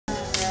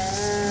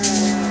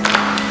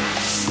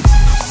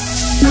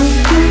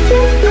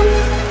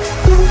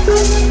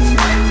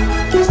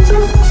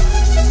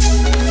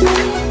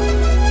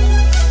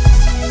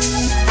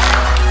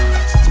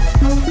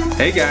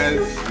Hey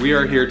guys, we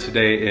are here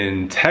today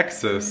in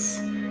Texas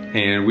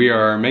and we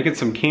are making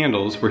some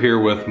candles. We're here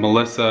with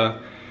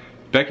Melissa,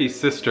 Becky's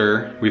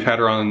sister. We've had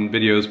her on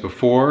videos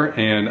before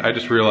and I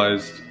just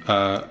realized,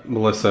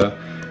 Melissa,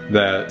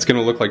 that it's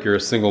gonna look like you're a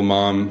single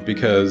mom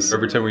because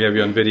every time we have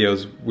you on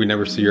videos, we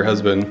never see your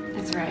husband.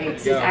 That's right.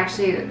 He's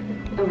actually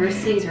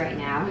overseas right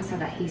now, so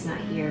that he's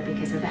not here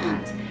because of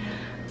that.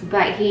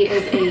 But he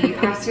is a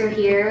pastor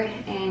here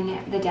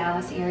in the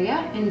Dallas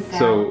area, and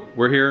so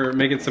we're here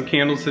making some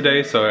candles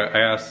today. So I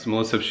asked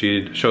Melissa if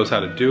she'd show us how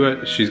to do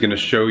it. She's gonna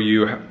show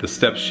you the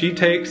steps she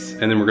takes,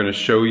 and then we're gonna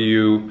show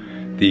you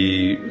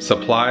the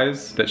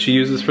supplies that she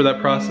uses for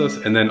that process.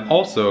 And then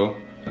also,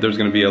 there's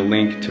gonna be a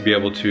link to be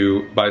able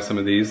to buy some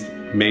of these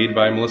made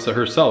by Melissa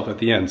herself at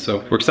the end.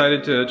 So we're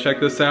excited to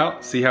check this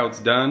out, see how it's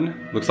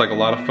done. Looks like a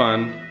lot of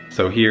fun.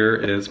 So here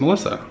is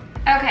Melissa.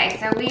 Okay,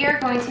 so we are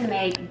going to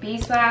make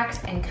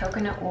beeswax and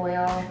coconut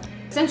oil,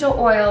 essential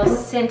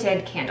oils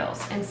scented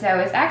candles. And so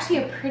it's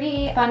actually a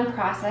pretty fun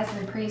process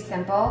and pretty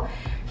simple.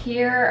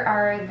 Here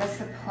are the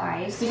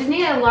supplies. You just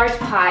need a large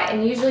pot,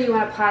 and usually you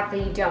want a pot that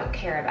you don't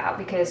care about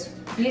because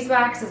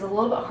beeswax is a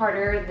little bit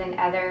harder than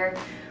other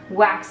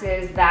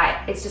waxes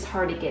that it's just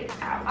hard to get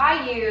out.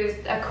 I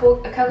used a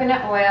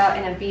coconut oil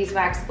and a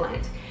beeswax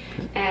blend.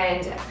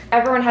 And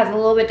everyone has a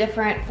little bit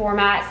different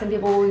format. Some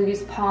people will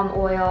use palm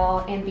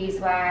oil and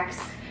beeswax.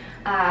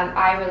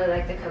 I really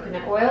like the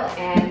coconut oil,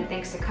 and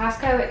thanks to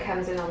Costco, it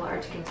comes in a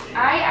large container.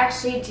 I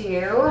actually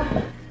do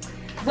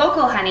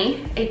local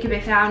honey. It can be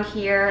found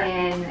here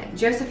in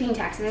Josephine,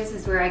 Texas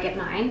is where I get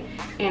mine.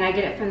 And I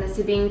get it from the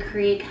Sabine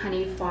Creek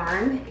Honey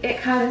Farm. It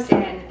comes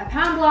in a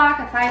pound block,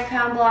 a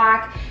 5-pound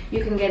block.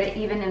 You can get it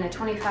even in a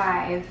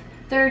 25,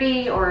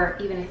 30, or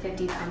even a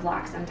 50-pound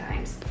block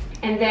sometimes.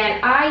 And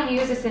then I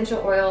use essential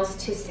oils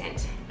to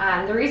scent.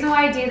 The reason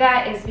why I do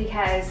that is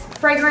because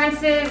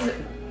fragrances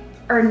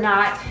are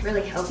not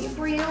really healthy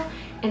for you.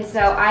 And so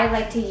I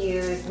like to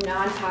use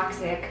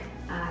non-toxic,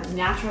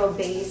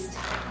 natural-based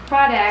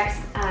products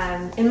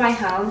in my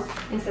home.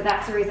 And so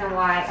that's the reason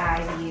why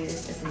I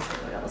use essential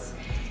oils.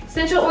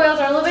 Essential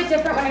oils are a little bit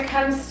different when it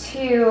comes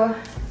to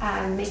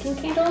making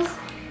candles.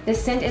 The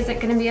scent isn't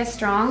gonna be as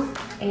strong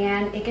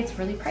and it gets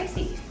really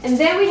pricey. And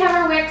then we have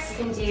our wicks. You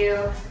can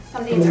do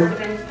something that's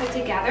already been put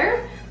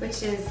together,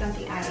 which is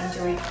something I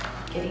enjoy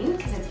getting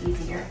because it's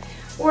easier.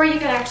 Or you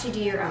could actually do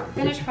your own.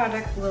 Finished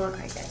product will look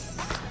like this.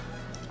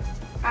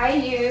 I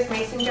use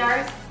mason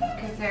jars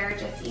because they're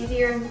just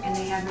easier and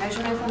they have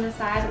measurements on the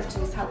side, which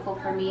is helpful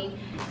for me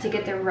to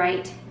get the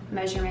right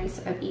measurements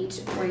of each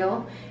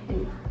oil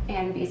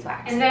and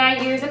beeswax. And then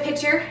I use a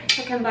pitcher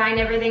to combine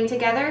everything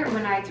together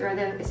when I throw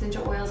the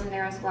essential oils in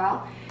there as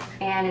well.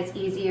 And it's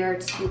easier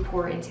to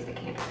pour into the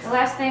candles. The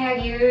last thing I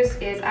use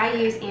is I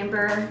use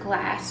amber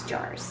glass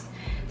jars.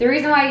 The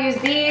reason why I use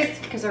these,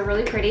 because they're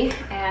really pretty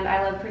and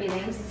I love pretty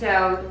things.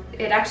 So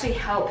it actually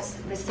helps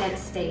the scent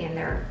stay in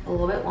there a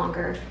little bit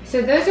longer.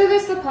 So those are the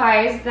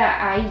supplies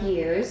that I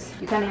use.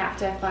 You kind of have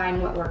to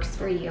find what works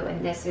for you,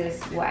 and this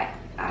is what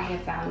I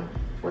have found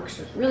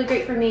works really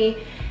great for me,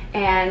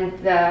 and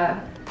the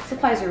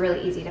supplies are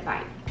really easy to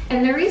find.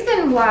 And the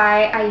reason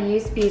why I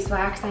use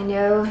beeswax, I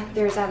know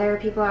there's other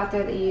people out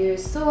there that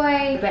use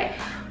soy, but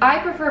I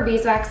prefer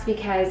beeswax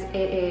because it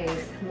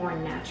is more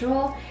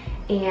natural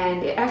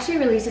and it actually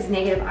releases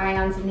negative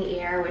ions in the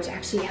air, which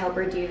actually help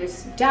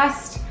reduce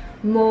dust,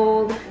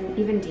 mold, and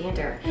even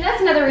dander. And that's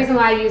another reason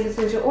why I use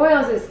essential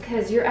oils, is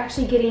because you're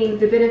actually getting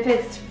the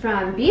benefits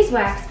from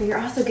beeswax, but you're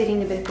also getting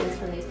the benefits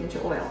from the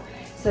essential oil.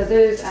 So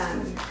those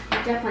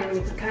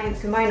definitely kind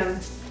of combine them,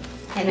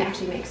 and it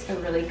actually makes a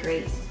really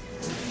great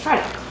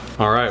product.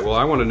 All right, well,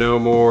 I want to know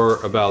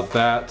more about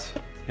that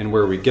and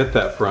where we get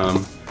that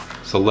from.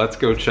 So let's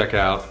go check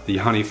out the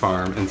honey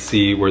farm and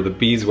see where the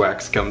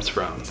beeswax comes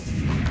from.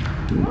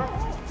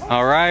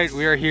 All right,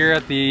 we are here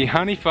at the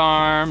honey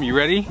farm. You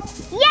ready?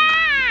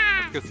 Yeah!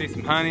 Let's go see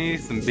some honey,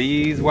 some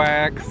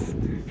beeswax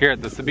here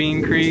at the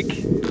Sabine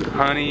Creek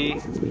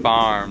Honey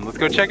Farm. Let's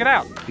go check it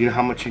out. You know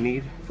how much you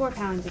need? 4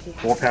 pounds if you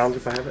have 4 pounds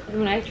if I have it?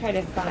 When I try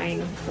to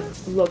find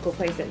a local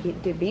place that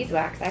do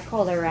beeswax, I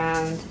called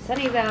around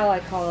Sunnyvale, I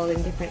called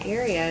in different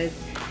areas,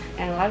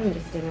 and a lot of them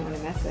just didn't want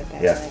to mess with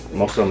it. Yeah, like,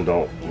 most of them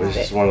don't. It's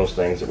just one of those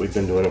things that we've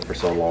been doing it for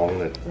so long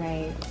that,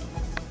 right.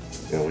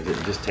 you know,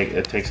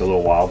 it takes a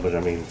little while, but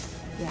I mean,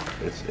 Yeah.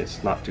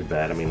 it's not too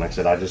bad. I mean, like I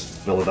said, I just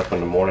fill it up in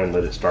the morning,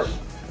 let it start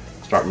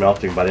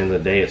melting. By the end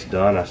of the day, it's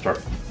done. I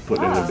start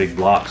putting in the big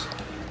blocks.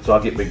 So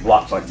I'll get big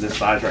blocks like this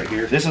size right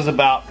here. This is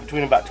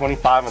between about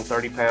 25 and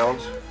 30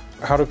 pounds.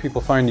 How do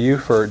people find you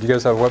do you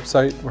guys have a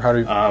website? Or how do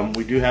you...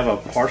 We do have a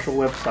partial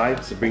website,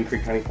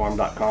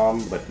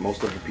 SabineCreekHoneyFarm.com, but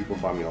most of the people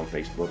find me on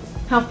Facebook.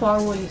 How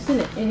far will you send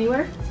it?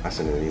 Anywhere? I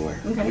send it anywhere.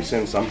 Okay. We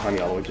send some honey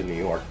all the way to New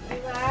York.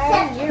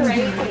 Wow, you're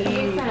ready to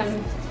do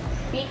some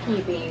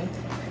beekeeping.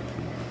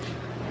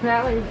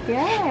 That was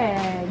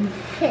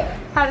good.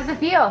 How does it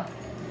feel?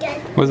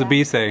 What does the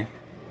bee say?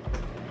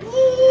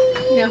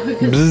 No.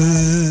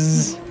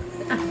 Bzzz.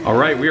 All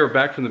right, we are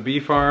back from the bee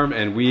farm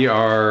and we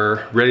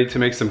are ready to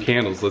make some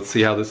candles. Let's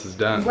see how this is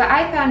done. What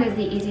I found is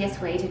the easiest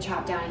way to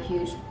chop down a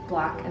huge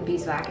block of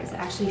beeswax is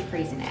actually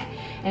freezing it.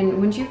 And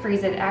once you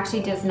freeze it, it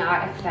actually does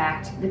not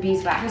affect the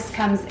beeswax. It just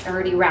comes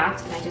already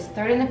wrapped, and I just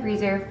throw it in the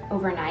freezer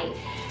overnight.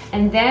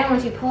 And then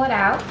once you pull it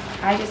out,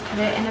 I just put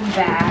it in a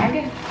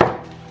bag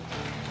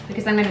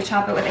because I'm gonna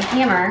chop it with a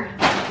hammer.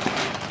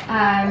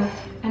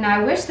 And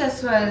I wish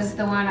this was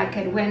the one I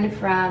could win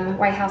from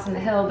White House on the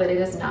Hill, but it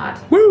is not.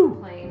 Woo!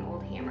 Plain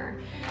old hammer.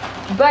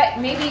 But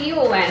maybe you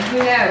will win, who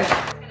knows?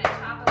 I'm gonna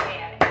chop away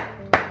at it.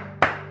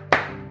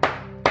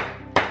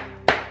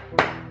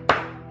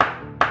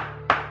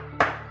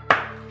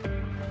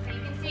 So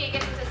you can see it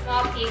gets into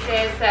small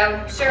pieces.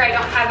 So sure, I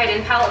don't have it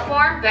in pellet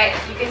form, but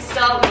you can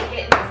still make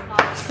it into small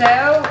pieces.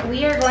 So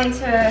we are going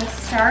to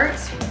start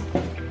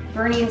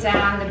burning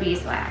down the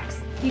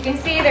beeswax. You can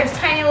see there's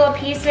tiny little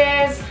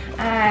pieces.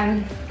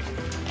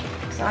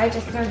 So I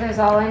just throw those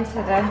all into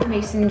the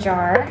mason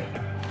jar.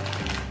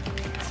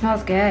 It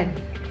smells good.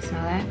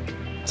 Smell that?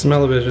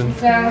 Smell-o-vision.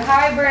 So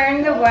how I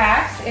burn the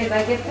wax is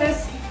I get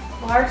this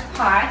large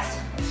pot.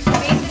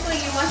 Basically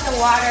you want the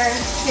water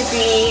to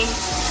be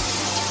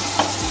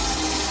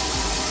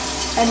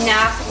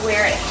enough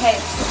where it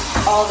hits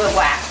all the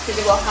wax because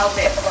it will help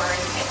it burn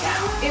it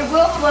down. It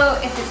will float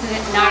if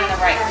it's not in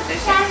the right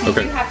position. So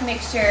you do have to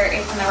make sure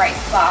it's in the right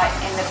spot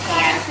in the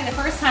pan. So the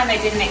first time I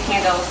did make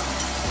candles,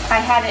 I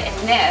had it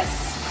in this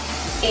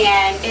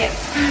and it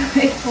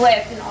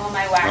flipped and all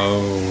my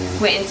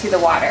wax went into the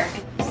water.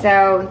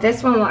 So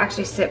this one will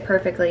actually sit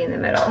perfectly in the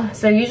middle.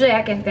 So usually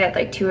I can fit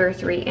like 2 or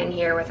 3 in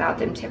here without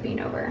them tipping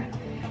over.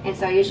 And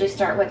so I usually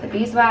start with the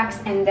beeswax,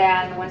 and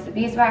then once the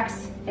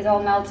beeswax is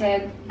all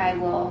melted, I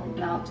will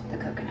melt the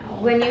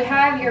coconut. When you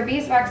have your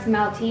beeswax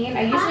melting,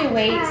 I usually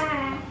wait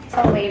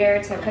till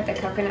later to put the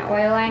coconut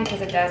oil in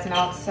because it does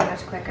melt so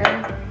much quicker.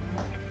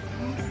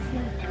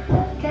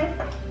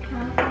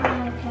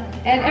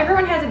 And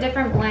everyone has a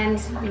different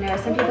blend. You know,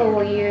 some people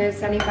will use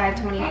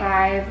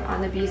 75-25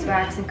 on the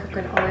beeswax and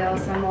coconut oil.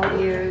 Some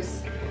will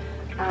use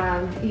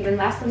even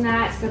less than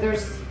that. So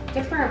there's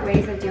different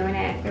ways of doing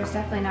it. There's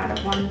definitely not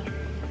a one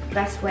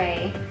best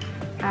way.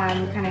 You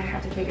kind of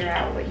have to figure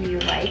out what you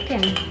like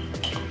and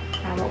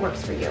what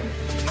works for you.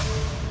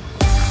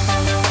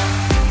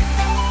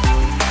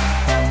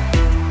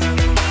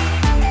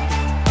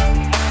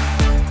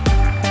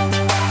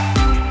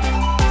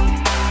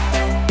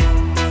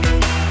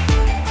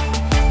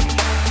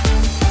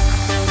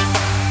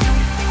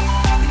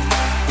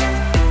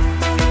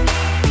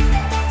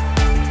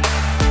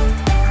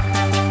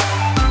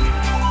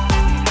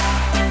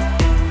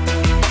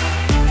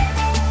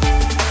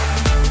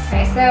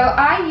 So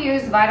I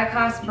use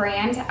Vitacost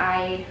brand.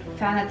 I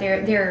found that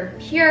they're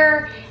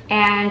pure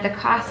and the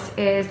cost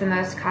is the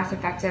most cost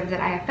effective that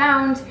I have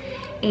found.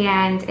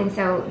 And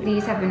so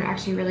these have been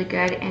actually really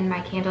good in my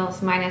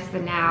candles, minus the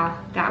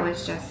Now. That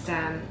was just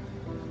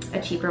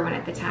a cheaper one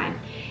at the time.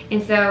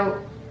 And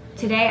so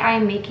today I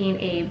am making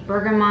a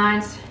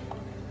bergamot,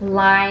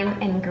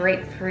 lime, and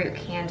grapefruit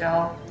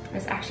candle.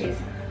 This actually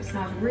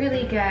smells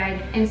really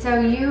good. And so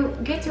you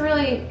get to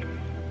really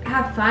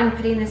have fun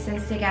putting the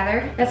scents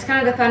together. That's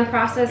kind of the fun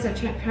process of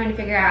trying to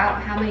figure out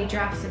how many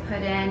drops to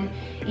put in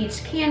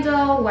each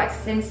candle, what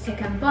scents to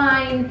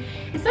combine.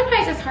 And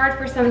sometimes it's hard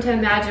for someone to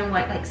imagine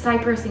what like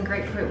cypress and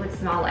grapefruit would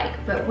smell like.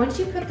 But once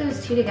you put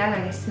those two together,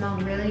 they smell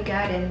really good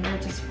and they're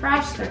just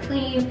fresh, they're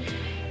clean,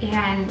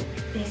 and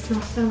they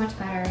smell so much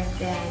better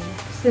than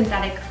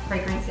synthetic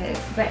fragrances.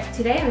 But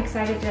today I'm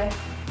excited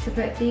to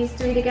put these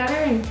 3 together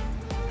and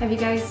have you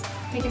guys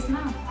take a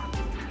smell.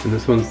 And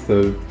this one's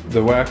the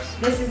wax?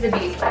 This is the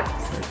beeswax.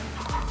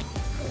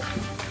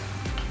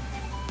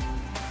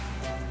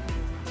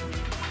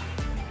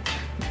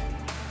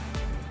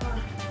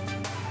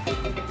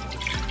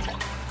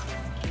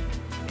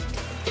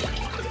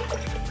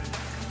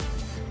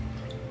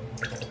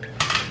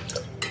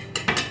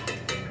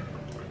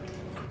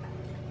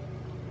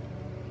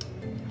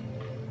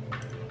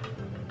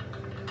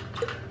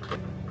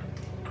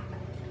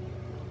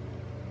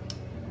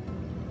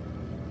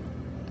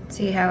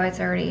 See how it's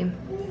already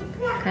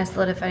kind of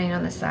solidifying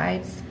on the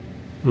sides?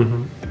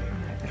 Mm-hmm.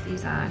 Put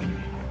these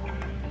on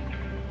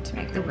to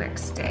make the wick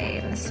stay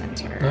in the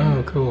center.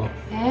 Oh, cool.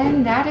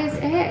 And that is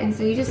it. And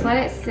so you just let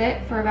it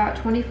sit for about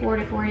 24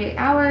 to 48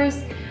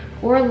 hours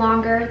or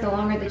longer. The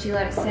longer that you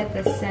let it sit,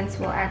 the scents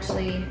of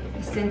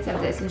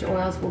the essential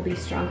oils will be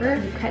stronger.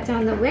 You cut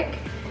down the wick.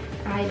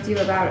 I do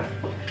about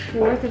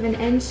 1/4 of an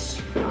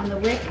inch on the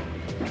wick,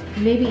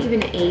 maybe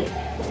even 1/8,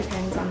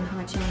 depends on how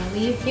much you want to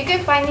leave. You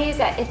can find these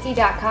at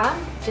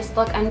Etsy.com. Just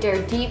look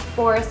under Deep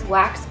Forest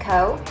Wax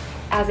Co.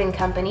 as in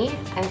company.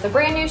 And it's a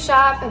brand new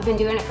shop. I've been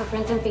doing it for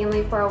friends and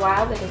family for a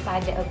while, but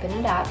decided to open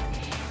it up.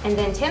 And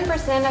then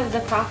 10% of the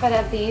profit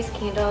of these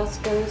candles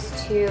goes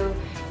to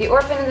the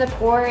orphan and the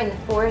poor in the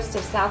forest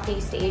of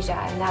Southeast Asia,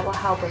 and that will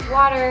help with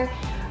water,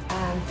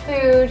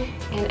 food,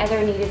 and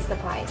other needed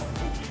supplies.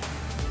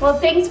 Well,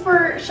 thanks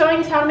for showing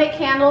us how to make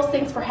candles.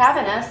 Thanks for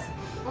having us.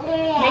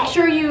 Make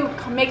sure you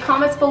make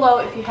comments below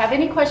if you have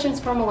any questions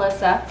for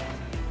Melissa.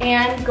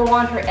 and go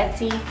on her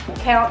Etsy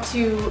account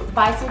to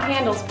buy some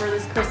candles for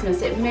this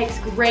Christmas. It makes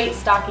great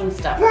stocking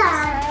stuffers.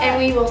 And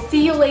we will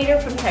see you later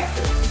from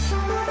Texas.